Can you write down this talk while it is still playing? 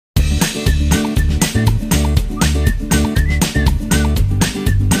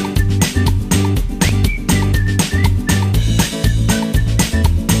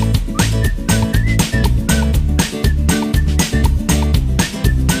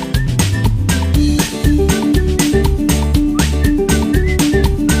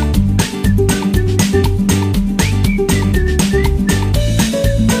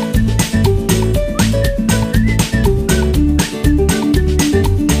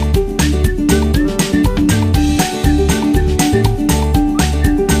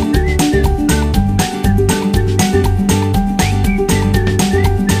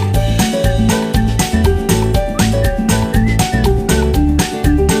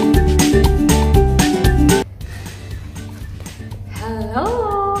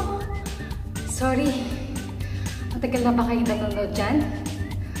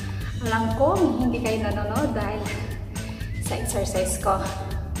ko.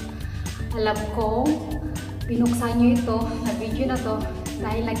 Alam ko, binuksan nyo ito na video na to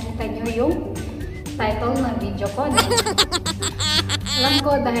dahil nakita nyo yung title ng video ko. No?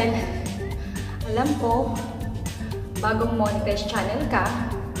 Alam ko, bagong monetize channel ka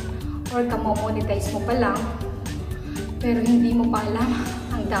or ka-monetize mo pa lang, pero hindi mo pa alam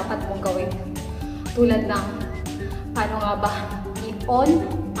ang dapat mong gawin. Tulad ng paano nga ba i-on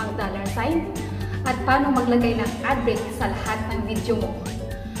ang dollar sign at paano maglagay ng ad break sa lahat ng video mo.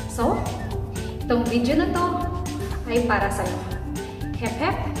 So, itong video na to ay para sa'yo. Hep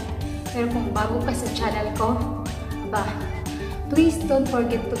hep! Pero kung bago ka sa channel ko, please don't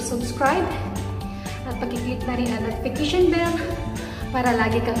forget to subscribe at pakiclick na rin ang notification bell para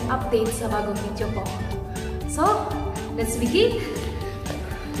lagi kang update sa bagong video ko. So, let's begin!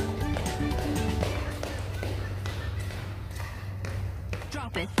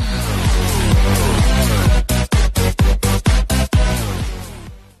 Drop it.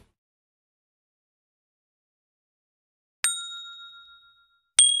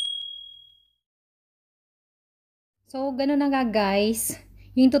 So, ganun na nga guys.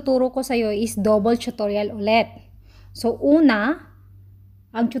 Yung tuturo ko sa'yo is double tutorial ulit. So, una,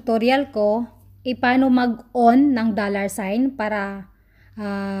 ang tutorial ko ay paano mag-on ng dollar sign para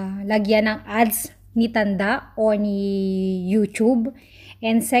lagyan ng ads ni Tanda o ni YouTube.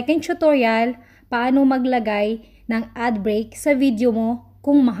 And second tutorial, paano maglagay ng ad break sa video mo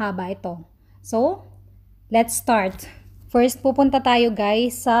kung mahaba ito. So, let's start. First, pupunta tayo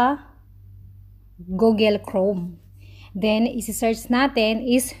guys sa Google Chrome. Then, isi-search natin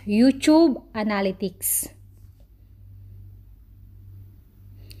is YouTube Analytics.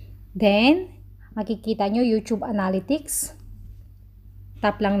 Then, makikita nyo YouTube Analytics.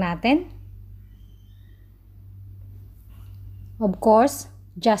 Tap lang natin. Of course,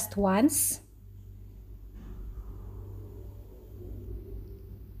 just once.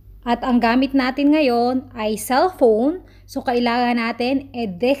 At ang gamit natin ngayon ay cellphone. So, kailangan natin a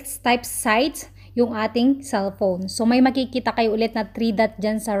desk-type site yung ating cellphone. So, may makikita kayo ulit na 3 dot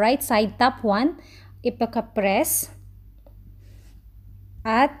dyan sa right side, top 1. Ipaka-press.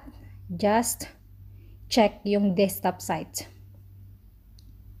 At just check yung desktop site.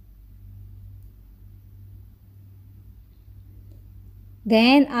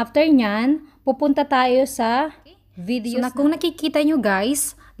 Then, after nyan, pupunta tayo sa videos. So, kung nakikita nyo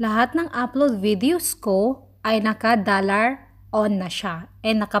guys, lahat ng upload videos ko ay naka-dollar on na siya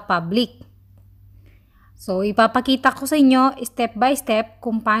and naka-public. So, ipapakita ko sa inyo step by step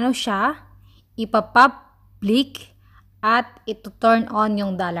kung paano siya ipapublic at ito-turn on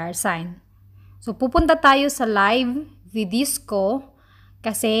yung dollar sign. So, pupunta tayo sa live videos ko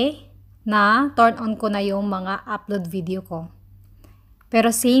kasi na-turn on ko na yung mga upload video ko. Pero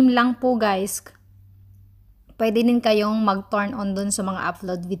same lang po guys. Pwede din kayong mag-turn on dun sa mga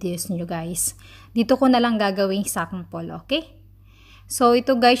upload videos nyo guys. Dito ko na lang gagawing sample, okay? So,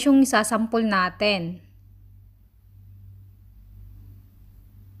 ito guys yung isasample natin.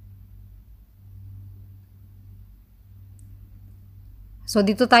 So,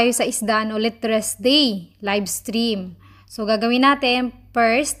 dito tayo sa Sundan ulit rest day, live stream. So, gagawin natin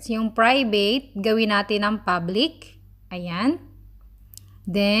first, yung private, gawin natin ng public. Ayan.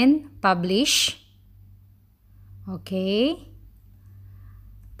 Then, publish. Okay.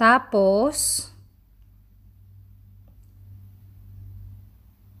 Tapos,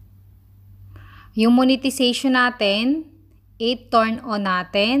 yung monetization natin, i-turn on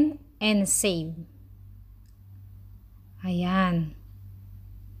natin and save. Ayan.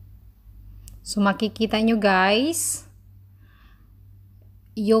 So, makikita nyo guys,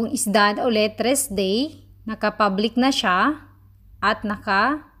 yung Sundan ulit rest day, naka-public na siya at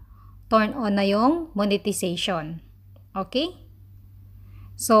naka-turn on na yung monetization. Okay?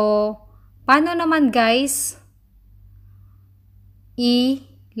 So, paano naman guys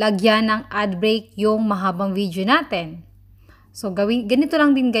ilagyan ng ad break yung mahabang video natin? So, ganito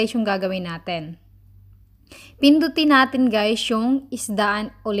lang din guys yung gagawin natin. Pindutin natin guys yung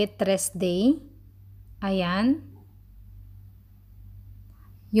Sundan ulit rest day. Ayan.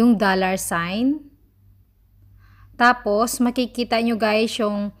 Yung dollar sign. Tapos, makikita nyo guys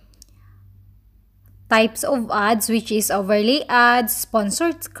yung types of ads which is overlay ads,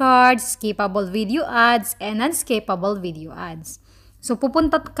 sponsored cards, skippable video ads, and unskippable video ads. So,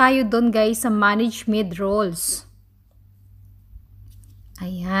 pupunta kayo doon guys sa manage mid-rolls.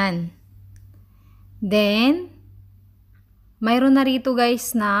 Ayan. Then, mayroon na rito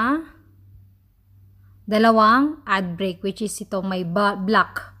guys na dalawang ad break which is itong may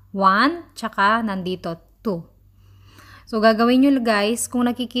block 1 tsaka nandito 2. So, gagawin nyo guys, kung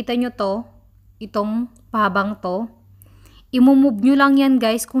nakikita nyo to, itong pahabang to, I-move nyo lang yan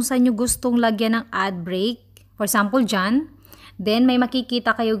guys kung saan nyo gustong lagyan ng ad break. For example, dyan. Then, may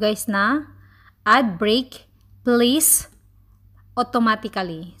makikita kayo guys na ad break, please,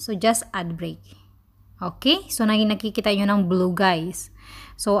 automatically. So, just ad break. Okay? So, nakikita nyo ng blue guys.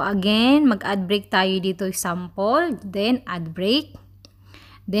 So, again, mag-ad break tayo dito sample. Then, ad break.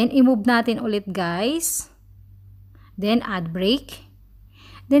 Then, i-move natin ulit guys. Then, ad break.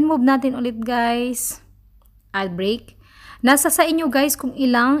 Then, move natin ulit guys. Ad break. Nasa sa inyo guys kung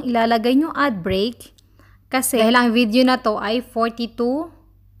ilang ilalagay nyo ad break. Kasi, dahil ang video na to ay 42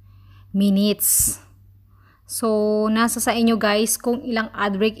 minutes. So, nasa sa inyo guys kung ilang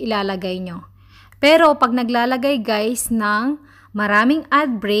ad break ilalagay nyo. Pero, pag naglalagay guys ng maraming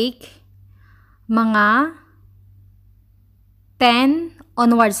ad break, mga 10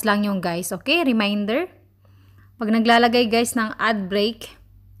 onwards lang yung guys. Okay? Reminder. Pag naglalagay guys ng ad break,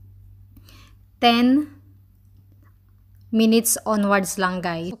 10 minutes onwards lang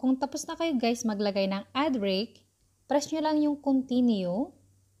guys. So, kung tapos na kayo guys maglagay ng ad break, press nyo lang yung continue.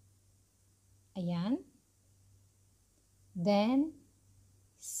 Ayan. Then,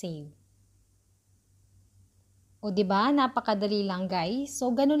 save. O, diba? Napakadali lang, guys. So,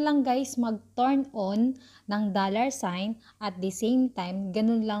 ganun lang, guys, mag-turn on ng $sign at the same time,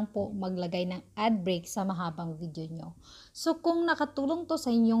 ganun lang po maglagay ng ad break sa mahabang video nyo. So, kung nakatulong to sa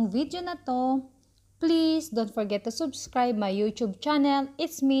inyong video na to, please don't forget to subscribe my YouTube channel.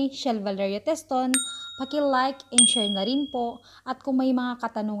 It's me, Shel Valeria Teston. Paki-like and share na rin po. At kung may mga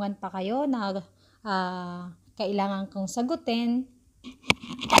katanungan pa kayo na kailangan kong sagutin,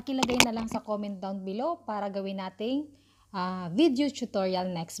 pakilagay na lang sa comment down below para gawin nating video tutorial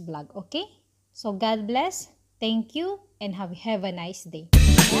next vlog. Okay? So, God bless. Thank you and have a nice day.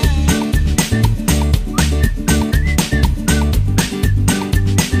 Bye!